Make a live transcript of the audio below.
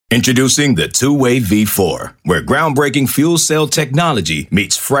Introducing the Two-Way V4, where groundbreaking fuel cell technology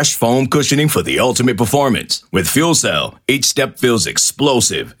meets fresh foam cushioning for the ultimate performance. With Fuel Cell, each step feels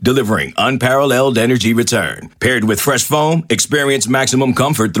explosive, delivering unparalleled energy return. Paired with fresh foam, experience maximum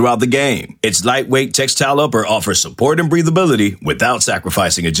comfort throughout the game. Its lightweight textile upper offers support and breathability without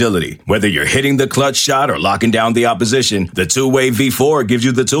sacrificing agility. Whether you're hitting the clutch shot or locking down the opposition, the Two-Way V4 gives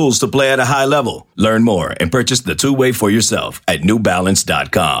you the tools to play at a high level. Learn more and purchase the Two-Way for yourself at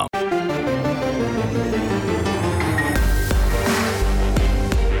newbalance.com.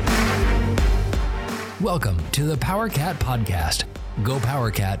 Welcome to the PowerCat Podcast,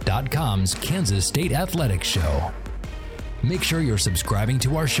 GoPowerCat.com's Kansas State Athletics Show. Make sure you're subscribing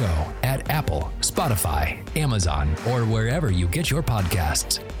to our show at Apple, Spotify, Amazon, or wherever you get your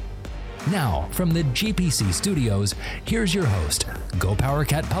podcasts. Now, from the GPC studios, here's your host,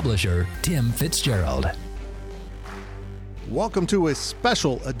 GoPowerCat publisher, Tim Fitzgerald. Welcome to a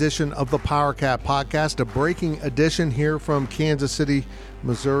special edition of the PowerCat Podcast, a breaking edition here from Kansas City,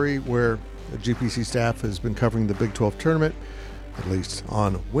 Missouri, where the GPC staff has been covering the Big 12 tournament, at least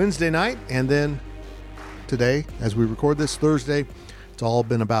on Wednesday night. And then today, as we record this Thursday, it's all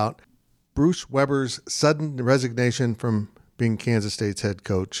been about Bruce Weber's sudden resignation from being Kansas State's head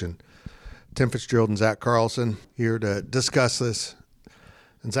coach. And Tim Fitzgerald and Zach Carlson here to discuss this.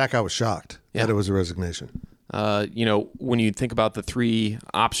 And Zach, I was shocked that it was a resignation. When you think about the three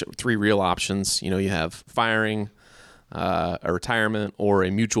real options, you have firing, a retirement, or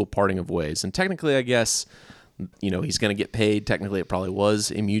a mutual parting of ways. And technically, I guess, he's going to get paid. Technically, it probably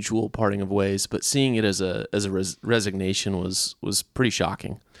was a mutual parting of ways, but seeing it as a resignation was pretty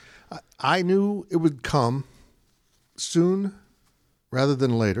shocking. I knew it would come soon rather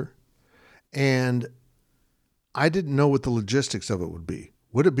than later, and I didn't know what the logistics of it would be.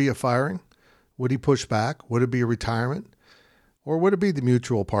 Would it be a firing? Would he push back? Would it be a retirement? Or would it be the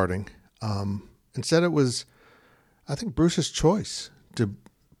mutual parting? Instead, it was, I think, Bruce's choice to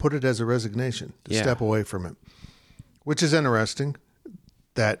put it as a resignation, to step away from it, which is interesting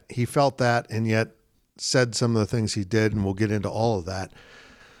that he felt that and yet said some of the things he did, and we'll get into all of that.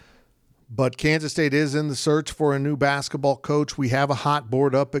 But Kansas State is in the search for a new basketball coach. We have a hot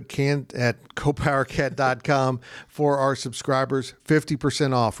board up at GoPowerCat.com for our subscribers.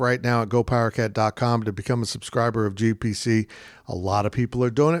 50% off right now at GoPowerCat.com to become a subscriber of GPC. A lot of people are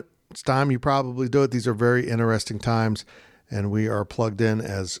doing it. It's time you probably do it. These are very interesting times, and we are plugged in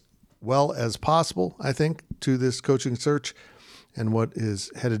as well as possible, I think, to this coaching search and what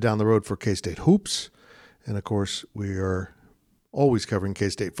is headed down the road for K-State hoops. And, of course, we are always covering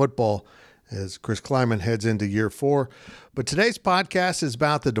K-State football as Chris Klieman heads into year 4. But today's podcast is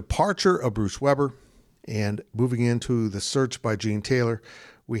about the departure of Bruce Weber and moving into the search by Gene Taylor.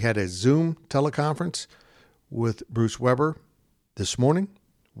 We had a Zoom teleconference with Bruce Weber this morning.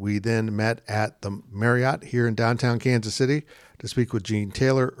 We then met at the Marriott here in downtown Kansas City to speak with Gene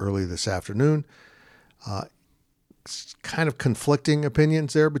Taylor early this afternoon. Kind of conflicting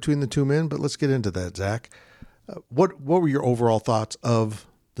opinions there between the two men, but let's get into that, Zach. What were your overall thoughts of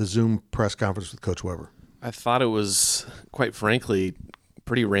the Zoom press conference with Coach Weber? I thought it was, quite frankly,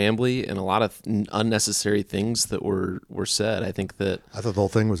 pretty rambly and a lot of unnecessary things that were said. I thought the whole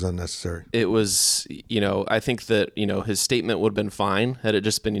thing was unnecessary. It was, I think that, his statement would have been fine had it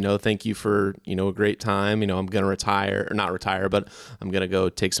just been, thank you for, a great time. I'm going to retire, or not retire, but I'm going to go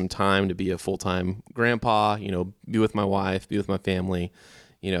take some time to be a full-time grandpa, be with my wife, be with my family.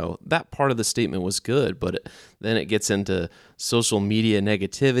 That part of the statement was good, but then it gets into social media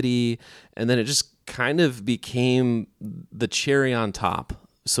negativity, and then it just kind of became the cherry on top,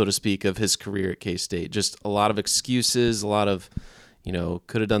 so to speak, of his career at K-State. Just a lot of excuses, a lot of,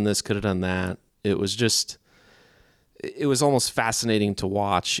 could have done this, could have done that. It was almost fascinating to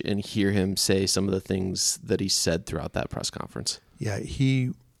watch and hear him say some of the things that he said throughout that press conference. Yeah,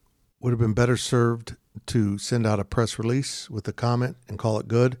 he would have been better served to send out a press release with a comment and call it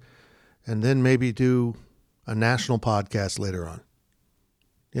good, and then maybe do a national podcast later on.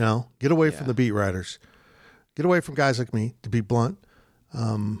 Get away from the beat writers. Get away from guys like me, to be blunt.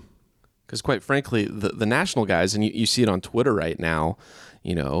 Because quite frankly, the national guys, and you see it on Twitter right now,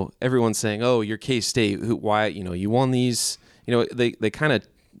 everyone's saying, oh, you're K-State. Why, you won these. They kind of,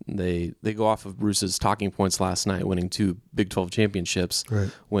 they go off of Bruce's talking points last night, winning 2 Big 12 championships, right,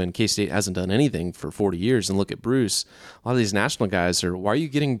 when K-State hasn't done anything for 40 years. And look at Bruce. A lot of these national guys are, why are you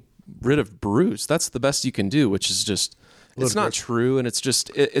getting rid of Bruce? That's the best you can do, which is just, it's not true. And it's just,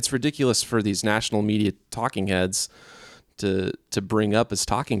 it's ridiculous for these national media talking heads to bring up as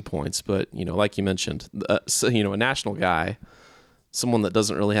talking points. But, like you mentioned, a national guy, someone that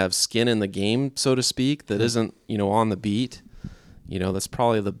doesn't really have skin in the game, so to speak, that isn't, on the beat, that's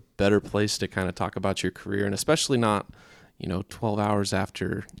probably the better place to kind of talk about your career, and especially not, 12 hours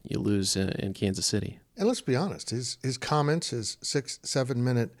after you lose in Kansas City. And let's be honest, his comments, his 6-7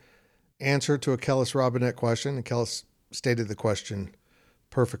 minute answer to a Kellis Robinett question, and Kellis stated the question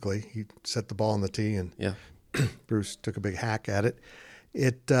perfectly. He set the ball on the tee, and Bruce took a big hack at it.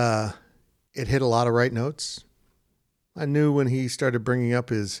 It hit a lot of right notes. I knew when he started bringing up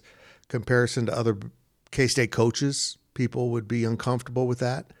his comparison to other K-State coaches, people would be uncomfortable with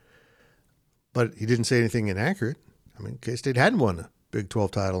that. But he didn't say anything inaccurate. I mean, K-State hadn't won a Big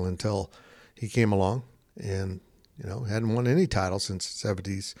 12 title until he came along, and hadn't won any title since the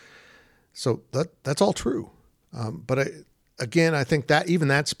 70s. So that's all true. But I think that even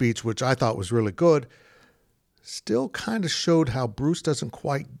that speech, which I thought was really good, still kind of showed how Bruce doesn't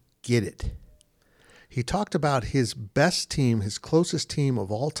quite get it. He talked about his best team, his closest team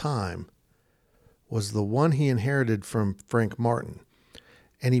of all time, was the one he inherited from Frank Martin.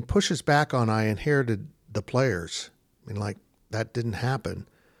 And he pushes back on, I inherited the players. I mean, that didn't happen.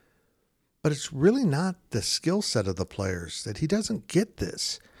 But it's really not the skill set of the players that he doesn't get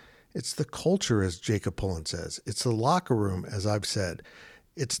this. It's the culture, as Jacob Pullen says. It's the locker room, as I've said.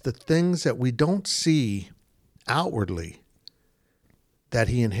 It's the things that we don't see outwardly that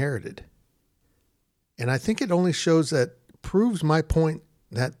he inherited. And I think it only proves my point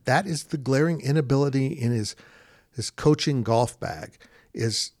that is the glaring inability in his coaching golf bag,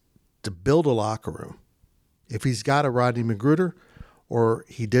 is to build a locker room. If he's got a Rodney Magruder, or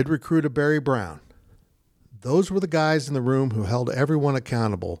he did recruit a Barry Brown, those were the guys in the room who held everyone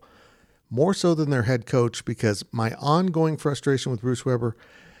accountable, more so than their head coach, because my ongoing frustration with Bruce Weber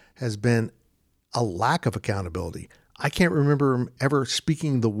has been a lack of accountability. I can't remember him ever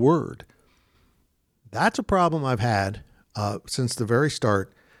speaking the word. That's a problem I've had since the very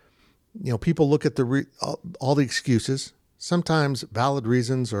start. People look at all the excuses. Sometimes valid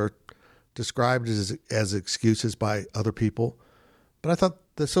reasons are described as excuses by other people. But I thought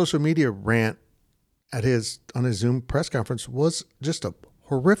the social media rant on his Zoom press conference was just a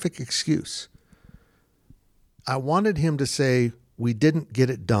horrific excuse. I wanted him to say, we didn't get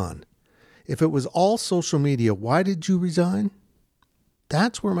it done. If it was all social media, why did you resign?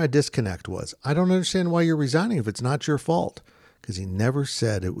 That's where my disconnect was. I don't understand why you're resigning if it's not your fault, because he never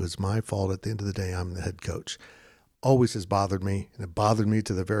said it was my fault. At the end of the day, I'm the head coach. Always has bothered me, and it bothered me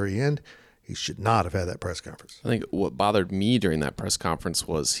to the very end. He should not have had that press conference. I think what bothered me during that press conference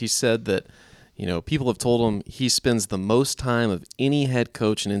was he said that, people have told him he spends the most time of any head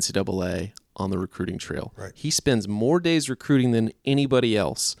coach in NCAA on the recruiting trail. Right. He spends more days recruiting than anybody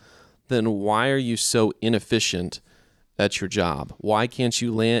else. Then why are you so inefficient at your job? Why can't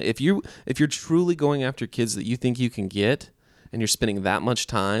you land? If you're truly going after kids that you think you can get, and you're spending that much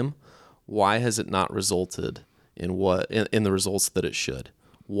time, why has it not resulted in the results that it should?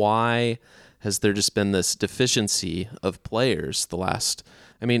 Why has there just been this deficiency of players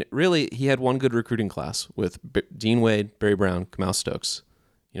really, he had one good recruiting class with Dean Wade, Barry Brown, Kamau Stokes.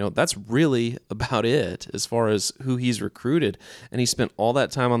 That's really about it as far as who he's recruited. And he spent all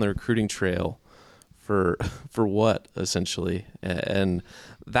that time on the recruiting trail for what, essentially? And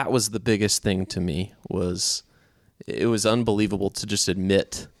that was the biggest thing to me. It was unbelievable to just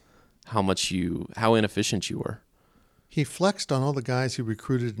admit how inefficient you were. He flexed on all the guys he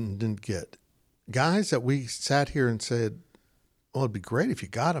recruited and didn't get. Guys that we sat here and said, well, it'd be great if you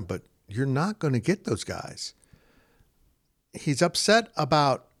got them, but you're not going to get those guys. He's upset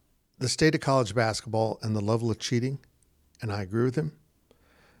about the state of college basketball and the level of cheating, and I agree with him.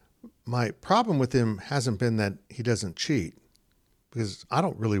 My problem with him hasn't been that he doesn't cheat, because I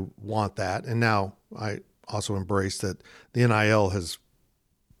don't really want that. And now I also embrace that the NIL has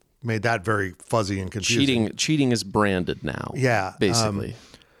made that very fuzzy and confusing. Cheating is branded now. Yeah. Basically.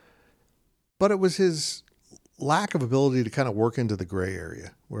 But it was his lack of ability to kind of work into the gray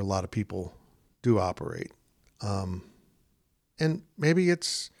area where a lot of people do operate. And maybe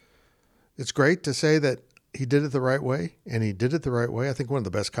it's great to say that he did it the right way, and he did it the right way. I think one of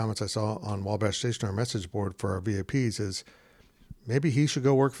the best comments I saw on Wabash Station, our message board for our VIPs, is maybe he should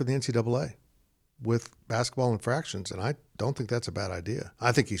go work for the NCAA with basketball infractions. And I don't think that's a bad idea.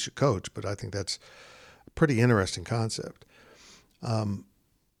 I think he should coach, but I think that's a pretty interesting concept.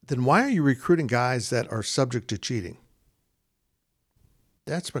 Then why are you recruiting guys that are subject to cheating?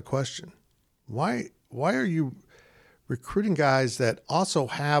 That's my question. Why are you recruiting guys that also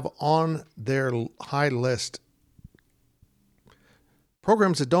have on their high list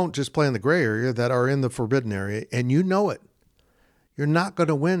programs that don't just play in the gray area, that are in the forbidden area, and you know it? You're not going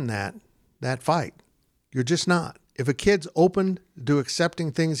to win that fight. You're just not. If a kid's open to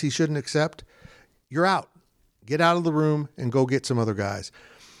accepting things he shouldn't accept, you're out. Get out of the room and go get some other guys.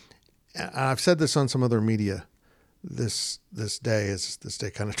 And I've said this on some other media this day as this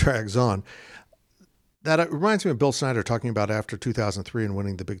day kind of drags on. That it reminds me of Bill Snyder talking about after 2003 and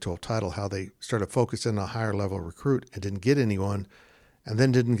winning the Big 12 title, how they started focusing on a higher level recruit and didn't get anyone, and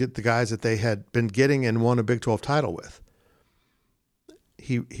then didn't get the guys that they had been getting and won a Big 12 title with.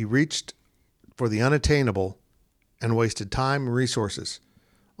 He reached for the unattainable and wasted time and resources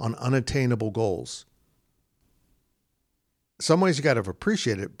on unattainable goals. Some ways you got to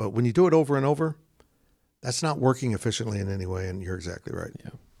appreciate it, but when you do it over and over, that's not working efficiently in any way, and you're exactly right.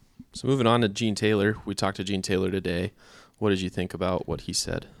 Yeah. So moving on to Gene Taylor. We talked to Gene Taylor today. What did you think about what he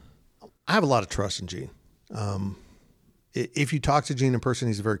said? I have a lot of trust in Gene. If you talk to Gene in person,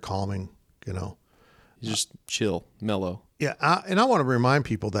 he's very calming, He's just chill, mellow. Yeah, and I want to remind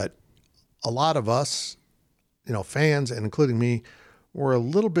people that a lot of us, fans, and including me, were a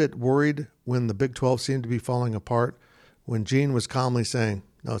little bit worried when the Big 12 seemed to be falling apart, when Gene was calmly saying,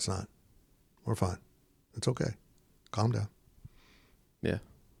 no, it's not. We're fine. It's okay. Calm down. Yeah.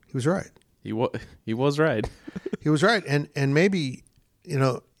 He was right. He was right. He was right. And maybe,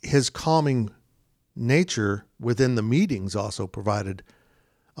 his calming nature within the meetings also provided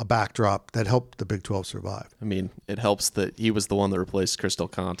a backdrop that helped the Big 12 survive. I mean, it helps that he was the one that replaced Chris Del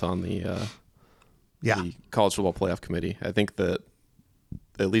Conte on the College Football Playoff Committee. I think that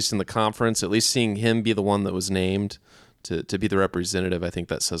at least in the conference, at least seeing him be the one that was named to be the representative, I think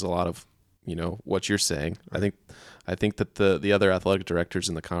that says a lot of, what you're saying. Right. I think that the other athletic directors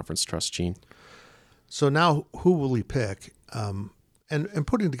in the conference trust Gene. So now who will he pick? And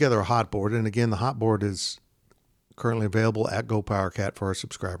putting together a hot board, and again, the hot board is currently available at GoPowerCat for our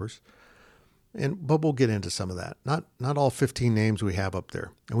subscribers. But we'll get into some of that. Not all 15 names we have up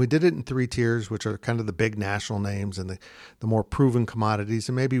there. And we did it in 3 tiers, which are kind of the big national names and the more proven commodities,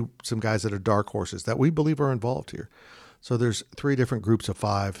 and maybe some guys that are dark horses that we believe are involved here. So there's 3 different groups of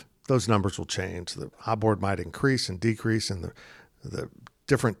 5. Those numbers will change. The hot board might increase and decrease, and the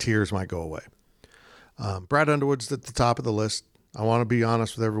different tiers might go away. Brad Underwood's at the top of the list. I want to be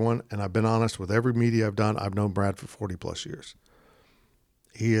honest with everyone, and I've been honest with every media I've done. I've known Brad for 40 plus years.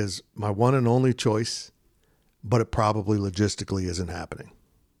 He is my one and only choice, but it probably logistically isn't happening.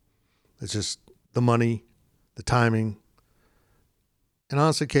 It's just the money, the timing, and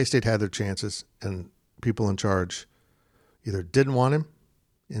honestly, K-State had their chances, and people in charge either didn't want him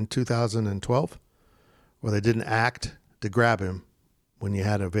in 2012, or they didn't act to grab him when you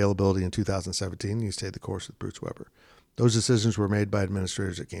had availability in 2017. You stayed the course with Bruce Weber. Those decisions were made by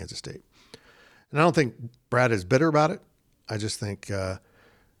administrators at Kansas State. And I don't think Brad is bitter about it. I just think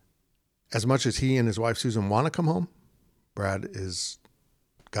as much as he and his wife Susan want to come home, Brad is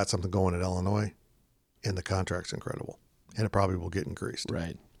got something going at Illinois, and the contract's incredible. And it probably will get increased.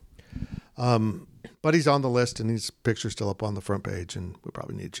 Right. But he's on the list, and his picture's still up on the front page, and we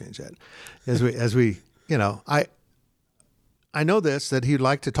probably need to change that. As we I know this, that he'd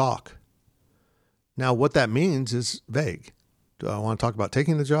like to talk. Now, what that means is vague. Do I want to talk about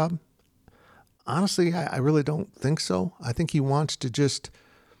taking the job? Honestly, I really don't think so. I think he wants to just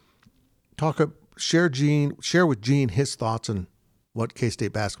share with Gene his thoughts on what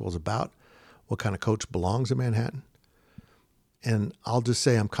K-State basketball is about, what kind of coach belongs in Manhattan. And I'll just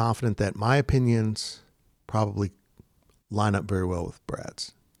say I'm confident that my opinions probably line up very well with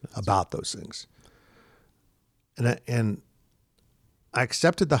Brad's about those things. And I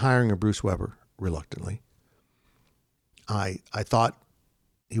accepted the hiring of Bruce Weber reluctantly. I thought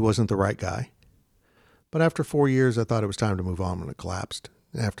he wasn't the right guy. But after 4 years, I thought it was time to move on when it collapsed.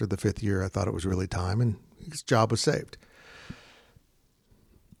 After the 5th year, I thought it was really time, and his job was saved.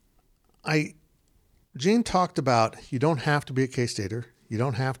 Gene talked about you don't have to be a K-Stater. You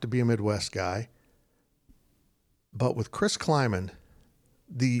don't have to be a Midwest guy. But with Chris Kleiman,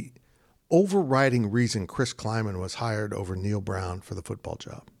 the overriding reason Chris Kleiman was hired over Neil Brown for the football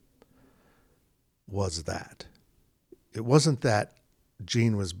job was that. It wasn't that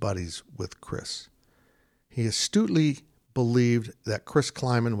Gene was buddies with Chris. He astutely believed that Chris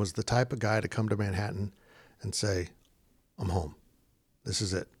Kleiman was the type of guy to come to Manhattan and say, I'm home. This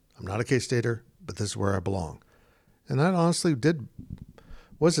is it. I'm not a K-Stater, but this is where I belong. And that honestly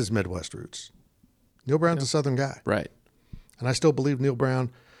was his Midwest roots. Neil Brown's a Southern guy. Right. And I still believe Neil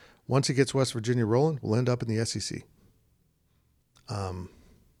Brown, once he gets West Virginia rolling, will end up in the SEC.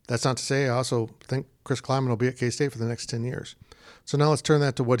 That's not to say I also think Chris Kleiman will be at K-State for the next 10 years. So now let's turn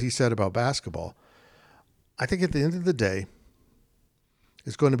that to what he said about basketball. I think at the end of the day,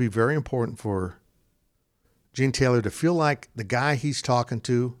 it's going to be very important for Gene Taylor to feel like the guy he's talking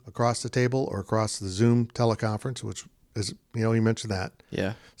to across the table or across the Zoom teleconference, which As you know, he mentioned that.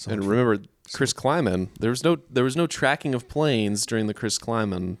 Yeah. And remember, Chris Kleiman, there was no tracking of planes during the Chris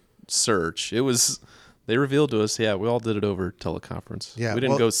Kleiman search. They revealed to us, we all did it over teleconference. Yeah. We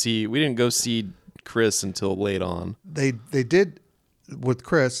didn't go see Chris until late on. They did with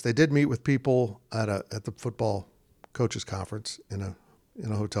Chris. They did meet with people at the football coaches conference in a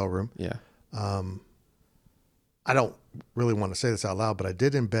hotel room. Yeah. I don't really want to say this out loud, but I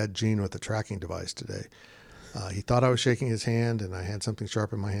did embed Gene with a tracking device today. He thought I was shaking his hand, and I had something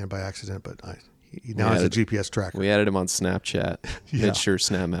sharp in my hand by accident, but he now has a GPS tracker. We added him on Snapchat. Yeah. Made sure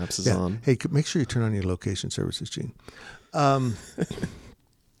Snap Maps is on. Hey, make sure you turn on your location services, Gene.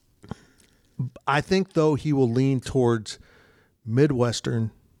 I think, though, he will lean towards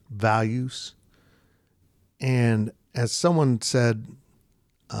Midwestern values. And as someone said,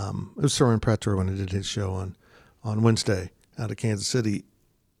 it was Soren Pretor when he did his show on Wednesday out of Kansas City,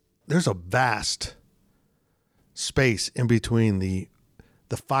 there's a vast space in between the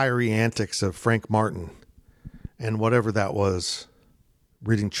fiery antics of Frank Martin and whatever that was,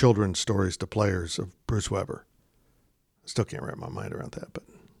 reading children's stories to players of Bruce Weber. I still can't wrap my mind around that, but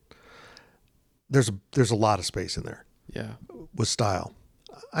there's a lot of space in there. Yeah. With style.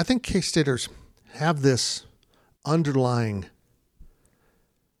 I think K-Staters have this underlying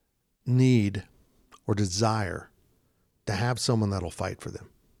need or desire to have someone that'll fight for them.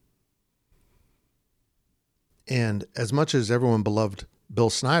 And as much as everyone beloved Bill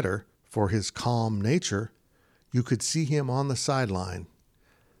Snyder for his calm nature, you could see him on the sideline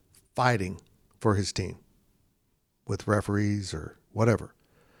fighting for his team with referees or whatever.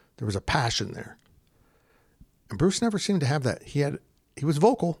 There was a passion there. And Bruce never seemed to have that. He was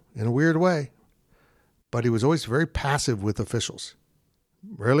vocal in a weird way, but he was always very passive with officials.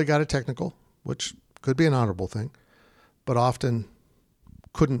 Rarely got a technical, which could be an honorable thing, but often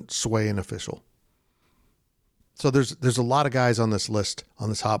couldn't sway an official. So there's a lot of guys on this list, on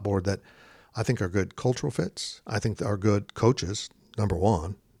this hot board, that I think are good cultural fits. I think are good coaches, number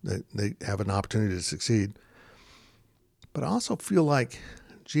one. They have an opportunity to succeed. But I also feel like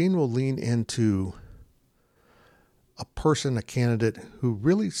Gene will lean into a person, a candidate, who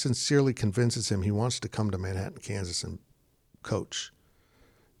really sincerely convinces him he wants to come to Manhattan, Kansas and coach,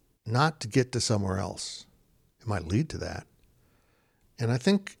 not to get to somewhere else. It might lead to that. And I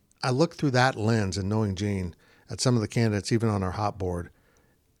think I look through that lens and knowing Gene at some of the candidates, even on our hot board,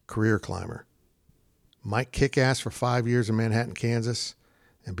 career climber, might kick ass for 5 years in Manhattan, Kansas,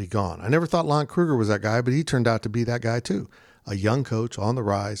 and be gone. I never thought Lon Kruger was that guy, but he turned out to be that guy too. A young coach on the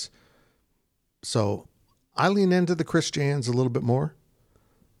rise. So I lean into the Chris Jans a little bit more.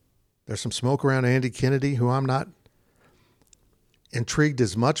 There's some smoke around Andy Kennedy, who I'm not intrigued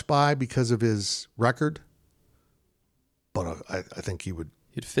as much by because of his record, but I think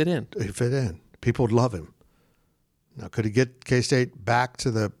he'd fit in. He'd fit in. People would love him. Now, could he get K-State back to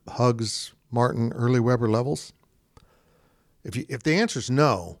the Huggs, Martin, Early Weber levels? If the answer is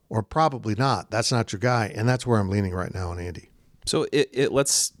no, or probably not, that's not your guy, and that's where I'm leaning right now on Andy. So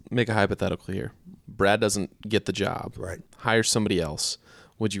let's make a hypothetical here. Brad doesn't get the job. Right. Hire somebody else.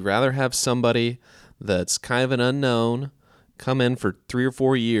 Would you rather have somebody that's kind of an unknown come in for 3 or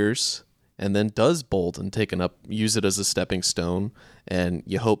 4 years and then does bolt and use it as a stepping stone, and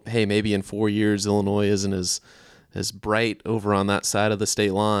you hope, hey, maybe in 4 years Illinois isn't as bright over on that side of the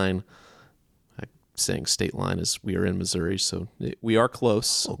state line? I'm saying state line is we are in Missouri, so we are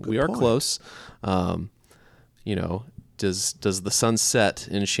close. We are close. Does the sun set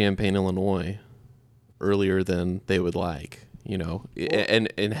in Champaign, Illinois earlier than they would like?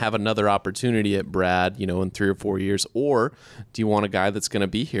 And have another opportunity at Brad, in 3 or 4 years? Or do you want a guy that's going to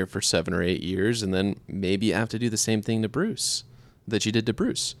be here for 7 or 8 years, and then maybe you have to do the same thing to Bruce that you did to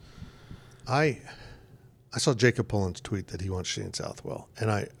Bruce? I saw Jacob Pullen's tweet that he wants Shane Southwell, and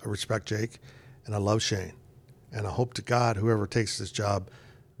I respect Jake, and I love Shane, and I hope to God whoever takes this job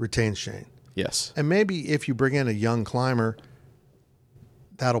retains Shane. Yes. And maybe if you bring in a young climber,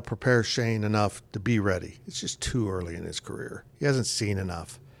 that'll prepare Shane enough to be ready. It's just too early in his career. He hasn't seen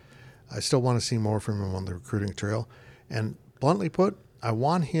enough. I still want to see more from him on the recruiting trail. And bluntly put, I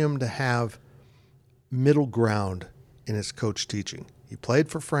want him to have middle ground in his coach teaching. He played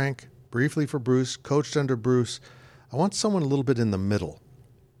for Frank, briefly for Bruce, coached under Bruce. I want someone a little bit in the middle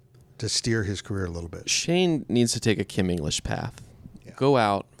to steer his career a little bit. Shane needs to take a Kim English path. Yeah. Go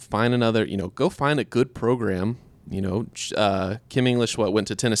out, find go find a good program. Kim English, went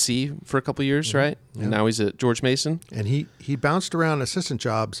to Tennessee for a couple of years, right? Yeah. And now he's at George Mason. And he bounced around assistant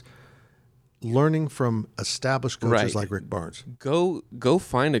jobs, learning from established coaches like Rick Barnes. Go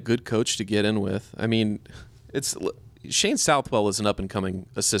find a good coach to get in with. I mean, Shane Southwell is an up and coming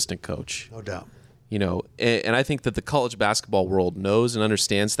assistant coach. No doubt. And I think that the college basketball world knows and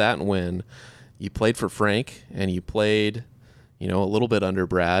understands that. And when you played for Frank and you played, a little bit under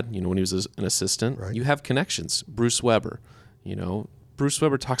Brad, when he was an assistant, right. You have connections. Bruce Weber, Bruce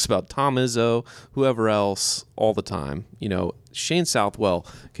Weber talks about Tom Izzo, whoever else, all the time. Shane Southwell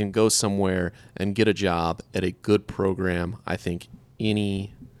can go somewhere and get a job at a good program, I think, in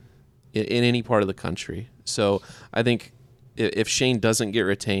any part of the country. So I think if Shane doesn't get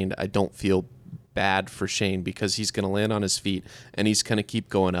retained, I don't feel bad for Shane because he's going to land on his feet and he's going to keep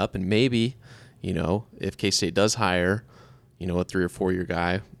going up. And maybe, if K-State does hire, a 3 or 4 year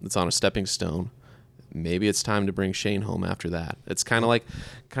guy that's on a stepping stone, maybe it's time to bring Shane home after that. It's kind of like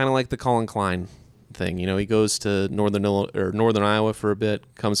the Colin Klein thing. He goes to Northern Iowa for a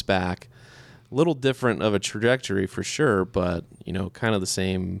bit, comes back. A little different of a trajectory for sure, but kind of the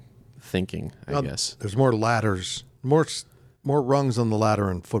same thinking, I guess. There's more ladders, more rungs on the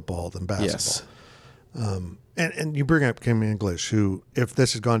ladder in football than basketball. Yes. And you bring up Kim English, who, if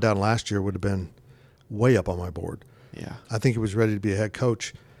this had gone down last year, would have been way up on my board. Yeah. I think he was ready to be a head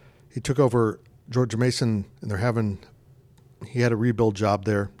coach. He took over Georgia Mason, and he had a rebuild job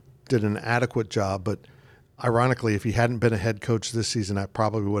there, did an adequate job, but ironically, if he hadn't been a head coach this season, I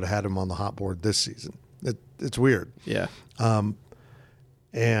probably would have had him on the hot board this season. It's weird. Yeah.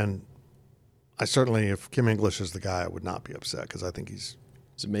 And I certainly, if Kim English is the guy, I would not be upset because I think he's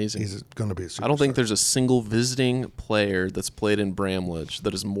amazing. He's going to be a superstar. I don't think there's a single visiting player that's played in Bramlage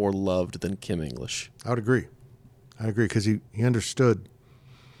that is more loved than Kim English. I would agree. Because he understood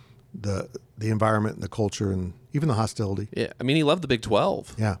the environment and the culture and even the hostility. Yeah, he loved the Big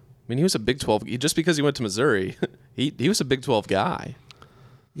 12. Yeah. He was a Big 12. Just because he went to Missouri, he was a Big 12 guy.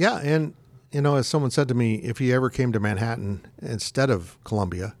 Yeah, and, as someone said to me, if he ever came to Manhattan instead of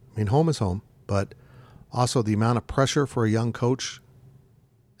Columbia, home is home, but also the amount of pressure for a young coach,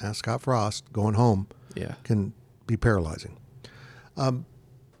 ask Scott Frost, going home can be paralyzing.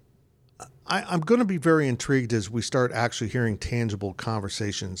 I'm going to be very intrigued as we start actually hearing tangible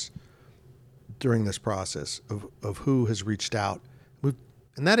conversations during this process of who has reached out.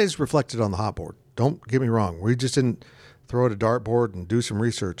 And that is reflected on the hot board. Don't get me wrong. We just didn't throw at a dartboard and do some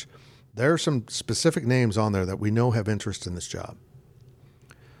research. There are some specific names on there that we know have interest in this job.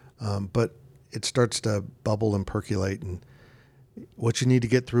 But it starts to bubble and percolate. And what you need to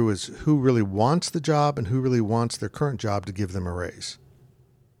get through is who really wants the job and who really wants their current job to give them a raise.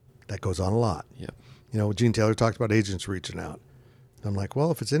 That goes on a lot. Yeah. Gene Taylor talked about agents reaching out. I'm like,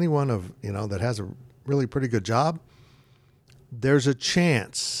 well, if it's anyone that has a really pretty good job, there's a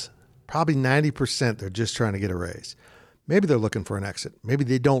chance, probably 90%, they're just trying to get a raise. Maybe they're looking for an exit. Maybe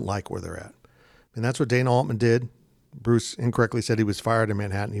they don't like where they're at. And that's what Dana Altman did. Bruce incorrectly said he was fired in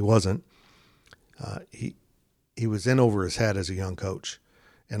Manhattan. He wasn't. He was in over his head as a young coach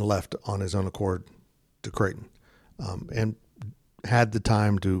and left on his own accord to Creighton and had the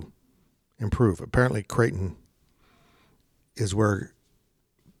time to improve. Apparently, Creighton is where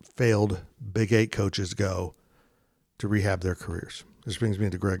failed Big 8 coaches go to rehab their careers. This brings me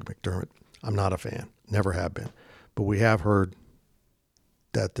to Greg McDermott. I'm not a fan, never have been, but we have heard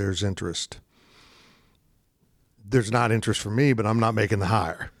that there's interest. There's not interest for me, but I'm not making the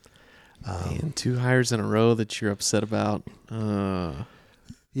hire. And 2 hires in a row that you're upset about.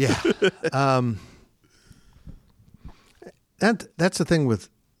 Yeah. That's the thing with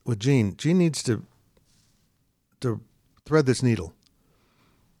Gene. Gene needs to thread this needle.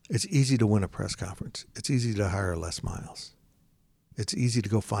 It's easy to win a press conference. It's easy to hire Les Miles. It's easy to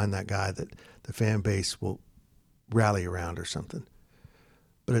go find that guy that the fan base will rally around or something.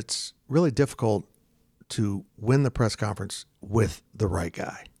 But it's really difficult to win the press conference with the right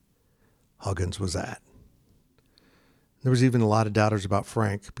guy. Huggins was that. There was even a lot of doubters about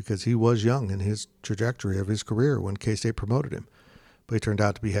Frank because he was young in his trajectory of his career when K-State promoted him. But he turned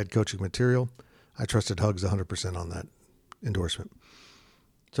out to be head coaching material. I trusted Hugs 100% on that endorsement.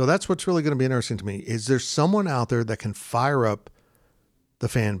 So that's what's really going to be interesting to me. Is there someone out there that can fire up the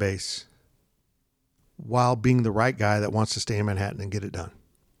fan base while being the right guy that wants to stay in Manhattan and get it done?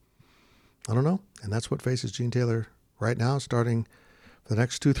 I don't know. And that's what faces Gene Taylor right now, starting for the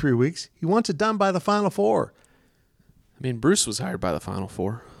next 2-3 weeks. He wants it done by the Final Four. Bruce was hired by the Final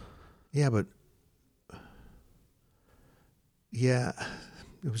Four. Yeah, but it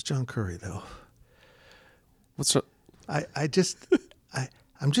was John Curry though. What's up?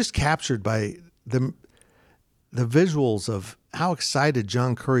 I'm just captured by the visuals of how excited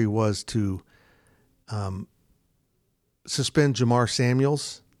John Curry was to suspend Jamar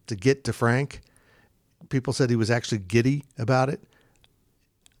Samuels to get to Frank. People said he was actually giddy about it.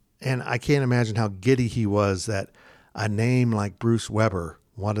 And I can't imagine how giddy he was that a name like Bruce Weber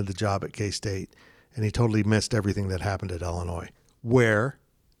wanted the job at K-State and he totally missed everything that happened at Illinois, where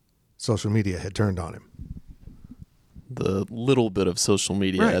social media had turned on him. The little bit of social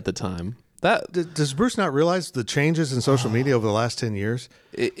media Right. at the time. Does Bruce not realize the changes in social media over the last 10 years?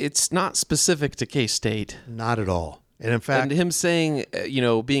 It's not specific to K-State. Not at all. And in fact, And him saying,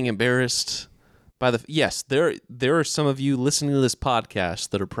 being embarrassed by yes, there are some of you listening to this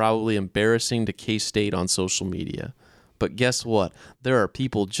podcast that are probably embarrassing to K-State on social media. But guess what? There are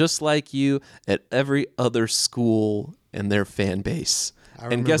people just like you at every other school and their fan base.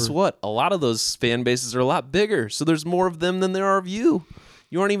 And guess what? A lot of those fan bases are a lot bigger. So there's more of them than there are of you.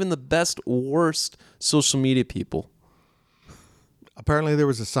 You aren't even the best, worst social media people. apparently there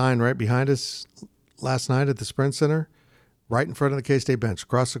was a sign right behind us last night at the Sprint Center, right in front of the K-State bench,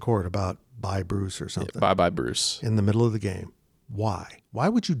 across the court, about bye Bruce or something. Bye-bye, Bruce. In the middle of the game. Why? Why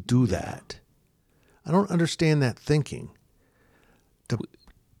would you do that? I don't understand that thinking.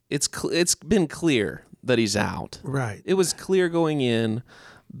 It's been clear that he's out. Right. It was clear going in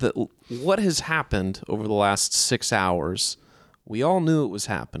that what has happened over the last 6 hours, we all knew it was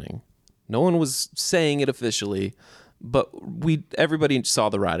happening. No one was saying it officially, but everybody saw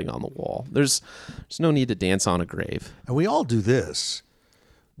the writing on the wall. There's no need to dance on a grave. And we all do this.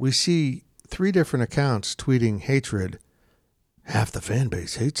 We see 3 different accounts tweeting hatred. Half the fan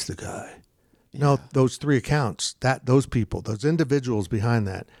base hates the guy. No, those 3 accounts, those people, those individuals behind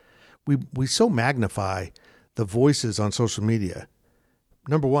that, we so magnify the voices on social media.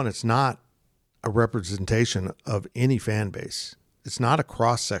 Number one, it's not a representation of any fan base. It's not a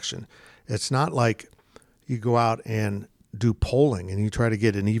cross section. It's not like you go out and do polling and you try to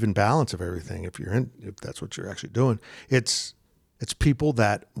get an even balance of everything. If that's what you're actually doing, it's people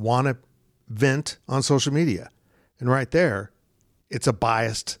that want to vent on social media, and right there, it's a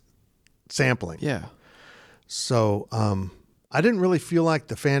biased sampling. Yeah. So I didn't really feel like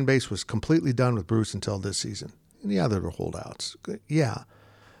the fan base was completely done with Bruce until this season. And yeah, there were holdouts. Yeah.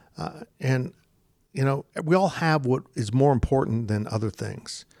 And, we all have what is more important than other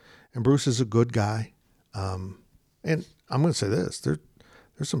things. And Bruce is a good guy. And I'm going to say this. There's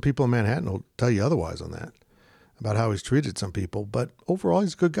some people in Manhattan who'll tell you otherwise on that, about how he's treated some people. But overall,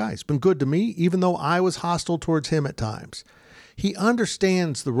 he's a good guy. He's been good to me, even though I was hostile towards him at times. He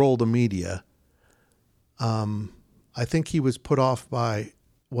understands the role of the media. I think he was put off by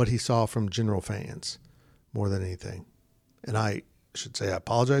what he saw from general fans more than anything. And I should say I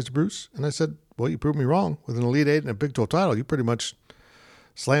apologized to Bruce. And I said, well, you proved me wrong. With an Elite Eight and a Big 12 title, you pretty much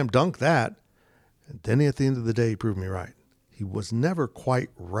slam dunk that. And then at the end of the day, he proved me right. He was never quite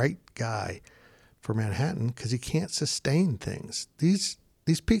right guy for Manhattan because he can't sustain things. These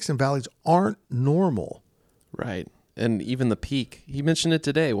peaks and valleys aren't normal. Right. And even the peak, he mentioned it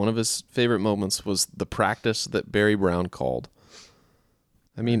today. One of his favorite moments was the practice that Barry Brown called.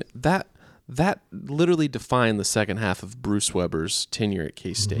 I mean, that literally defined the second half of Bruce Weber's tenure at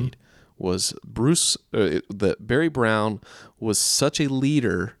K-State. Was that Barry Brown was such a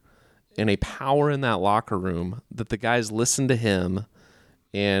leader and a power in that locker room that the guys listened to him,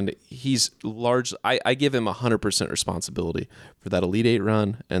 and he's large. I give him 100% responsibility for that Elite Eight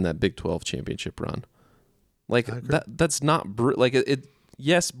run and that Big 12 championship run. Like that's not like it.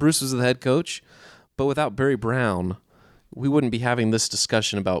 Yes, Bruce was the head coach, but without Barry Brown, we wouldn't be having this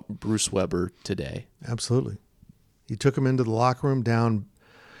discussion about Bruce Weber today. Absolutely. He took him into the locker room down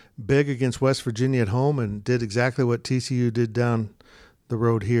big against West Virginia at home and did exactly what TCU did down the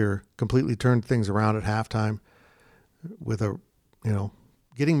road here, completely turned things around at halftime with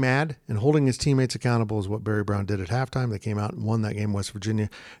getting mad and holding his teammates accountable is what Barry Brown did at halftime. They came out and won that game, West Virginia.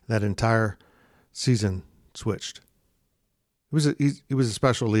 That entire season switched. He was a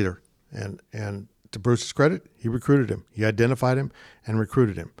special leader, and to Bruce's credit, he recruited him. He identified him and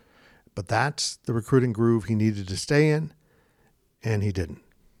recruited him. But that's the recruiting groove he needed to stay in, and he didn't.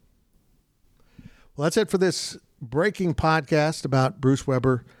 Well, that's it for this breaking podcast about Bruce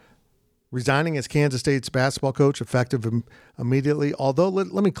Weber resigning as Kansas State's basketball coach, effective immediately. Although,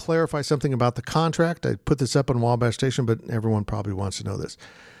 let me clarify something about the contract. I put this up on Wabash Station, but everyone probably wants to know this.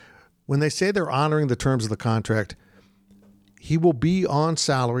 When they say they're honoring the terms of the contract, he will be on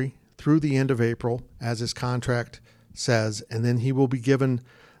salary through the end of April, as his contract says, and then he will be given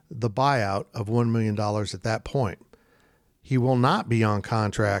the buyout of $1 million at that point. He will not be on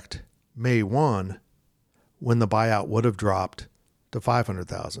contract May 1, when the buyout would have dropped to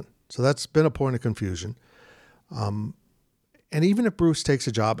 $500,000. So that's been a point of confusion. And even if Bruce takes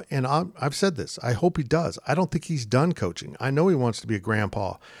a job, and I've said this, I hope he does. I don't think he's done coaching. I know he wants to be a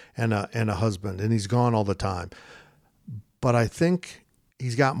grandpa and a husband, and he's gone all the time. But I think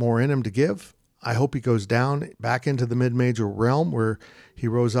he's got more in him to give. I hope he goes down back into the mid-major realm where he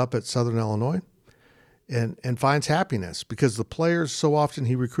rose up at Southern Illinois. and finds happiness, because the players so often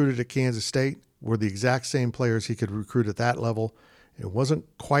he recruited at Kansas State were the exact same players he could recruit at that level. It wasn't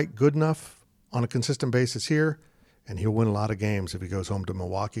quite good enough on a consistent basis here, and he'll win a lot of games if he goes home to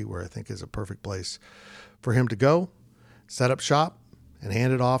Milwaukee, where I think is a perfect place for him to go, set up shop, and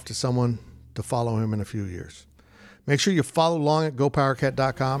hand it off to someone to follow him in a few years. Make sure you follow along at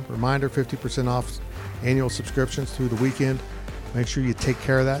GoPowerCat.com. Reminder, 50% off annual subscriptions through the weekend. Make sure you take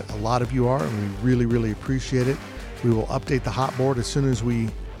care of that. A lot of you are, and we really, really appreciate it. We will update the hot board as soon as we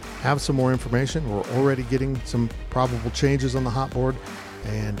have some more information. We're already getting some probable changes on the hot board,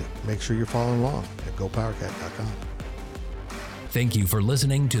 and make sure you're following along at GoPowerCat.com. Thank you for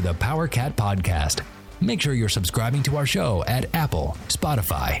listening to the PowerCat Podcast. Make sure you're subscribing to our show at Apple,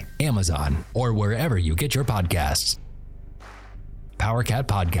 Spotify, Amazon, or wherever you get your podcasts. PowerCat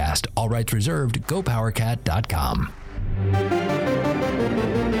Podcast, all rights reserved, GoPowerCat.com.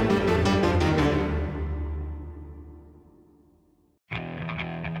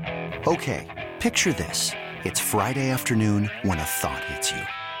 Okay, picture this. It's Friday afternoon when a thought hits you.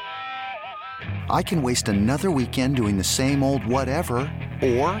 I can waste another weekend doing the same old whatever,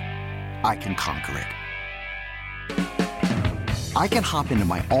 or I can conquer it. I can hop into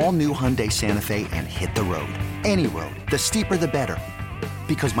my all-new Hyundai Santa Fe and hit the road. Any road. The steeper, the better.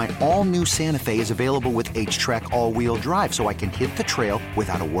 Because my all-new Santa Fe is available with H-Track all-wheel drive, so I can hit the trail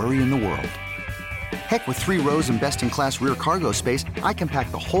without a worry in the world. Heck, with 3 rows and best-in-class rear cargo space, I can pack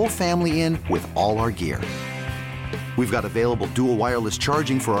the whole family in with all our gear. We've got available dual wireless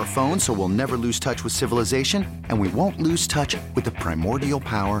charging for our phones, so we'll never lose touch with civilization, and we won't lose touch with the primordial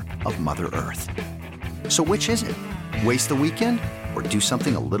power of Mother Earth. So which is it? Waste the weekend or do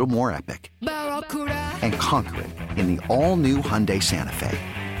something a little more epic? And conquer it in the all-new Hyundai Santa Fe.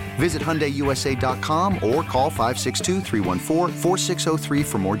 Visit HyundaiUSA.com or call 562-314-4603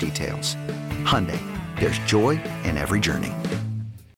 for more details. Hyundai, there's joy in every journey.